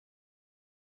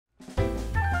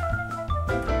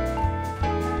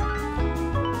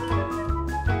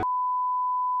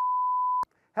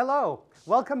Hello,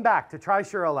 welcome back to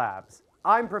Trisura Labs.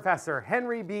 I'm Professor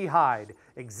Henry B. Hyde,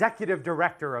 Executive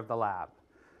Director of the lab.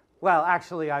 Well,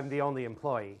 actually, I'm the only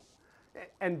employee.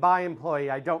 And by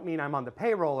employee, I don't mean I'm on the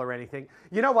payroll or anything.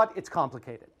 You know what? It's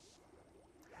complicated.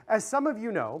 As some of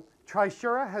you know,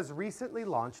 Trisura has recently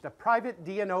launched a private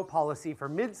D&O policy for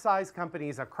mid-sized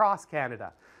companies across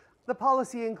Canada. The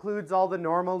policy includes all the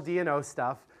normal D&O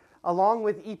stuff, along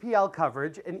with EPL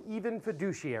coverage and even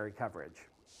fiduciary coverage.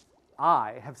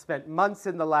 I have spent months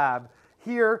in the lab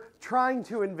here trying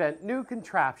to invent new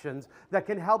contraptions that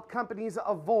can help companies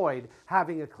avoid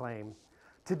having a claim.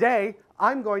 Today,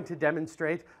 I'm going to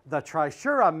demonstrate the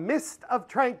Trisura Mist of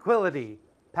Tranquility,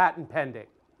 patent pending.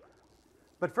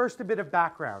 But first, a bit of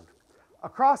background.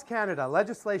 Across Canada,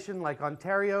 legislation like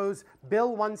Ontario's Bill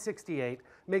 168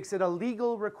 makes it a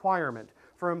legal requirement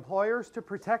for employers to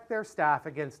protect their staff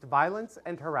against violence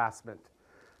and harassment.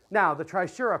 Now, the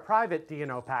Trisura private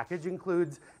D&O package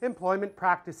includes employment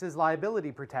practices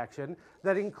liability protection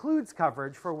that includes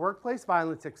coverage for workplace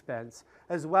violence expense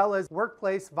as well as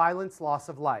workplace violence loss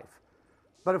of life.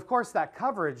 But of course, that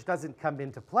coverage doesn't come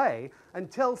into play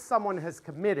until someone has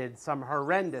committed some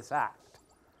horrendous act.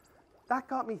 That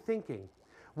got me thinking,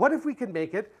 what if we could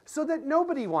make it so that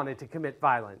nobody wanted to commit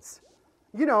violence?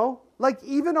 You know, like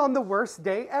even on the worst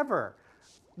day ever,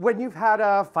 when you've had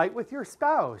a fight with your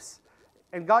spouse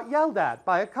and got yelled at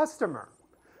by a customer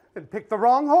and picked the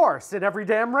wrong horse in every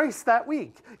damn race that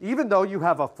week, even though you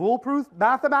have a foolproof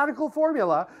mathematical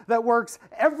formula that works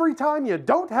every time you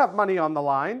don't have money on the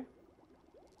line.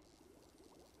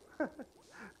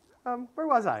 Where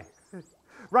was I?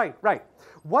 Right.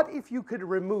 What if you could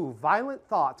remove violent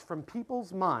thoughts from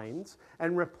people's minds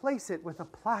and replace it with a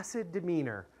placid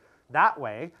demeanor? That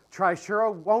way,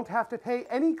 Trisura won't have to pay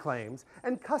any claims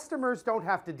and customers don't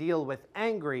have to deal with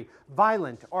angry,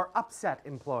 violent, or upset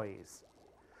employees.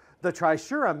 The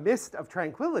Trisura Mist of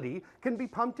Tranquility can be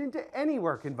pumped into any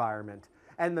work environment,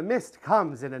 and the mist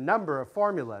comes in a number of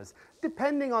formulas,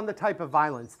 depending on the type of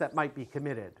violence that might be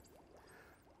committed.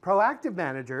 Proactive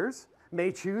managers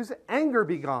may choose Anger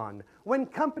Be Gone when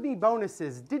company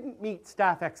bonuses didn't meet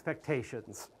staff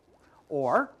expectations,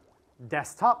 or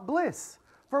Desktop Bliss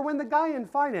for when the guy in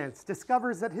finance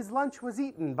discovers that his lunch was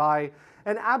eaten by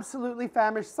an absolutely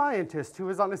famished scientist who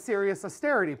is on a serious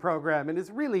austerity program and is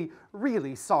really,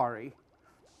 really sorry.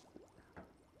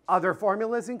 Other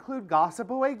formulas include Gossip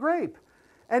Away Grape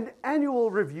and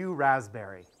Annual Review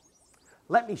Raspberry.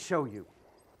 Let me show you.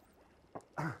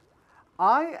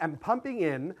 I am pumping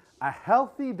in a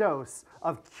healthy dose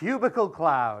of Cubicle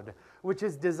Cloud, which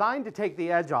is designed to take the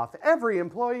edge off every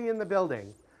employee in the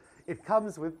building. It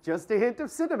comes with just a hint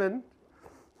of cinnamon.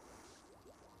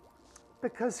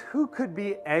 Because who could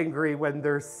be angry when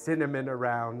there's cinnamon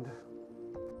around?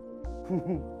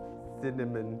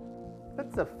 Cinnamon.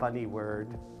 That's a funny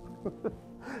word.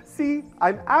 See,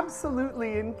 I'm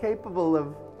absolutely incapable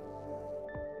of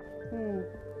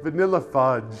vanilla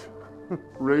fudge.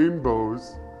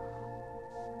 Rainbows.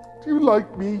 Do you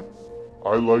like me?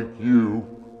 I like you.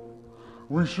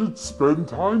 We should spend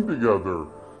time together.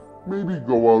 Maybe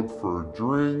go out for a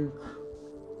drink.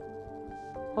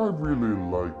 I really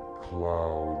like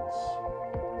clouds.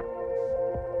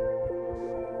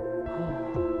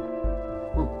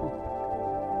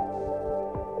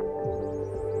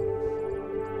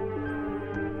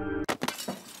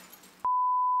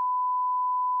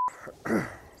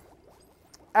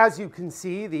 As you can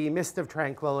see, the Mist of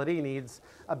Tranquility needs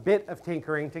a bit of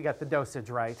tinkering to get the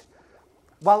dosage right.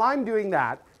 While I'm doing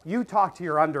that, you talk to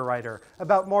your underwriter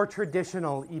about more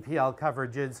traditional EPL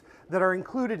coverages that are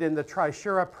included in the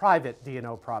Trisura private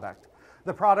D&O product.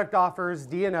 The product offers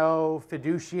D&O,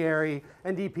 fiduciary,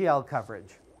 and EPL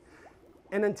coverage.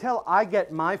 And until I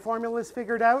get my formulas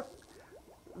figured out,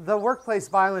 the workplace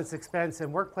violence expense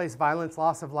and workplace violence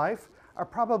loss of life are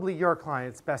probably your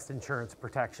client's best insurance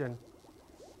protection.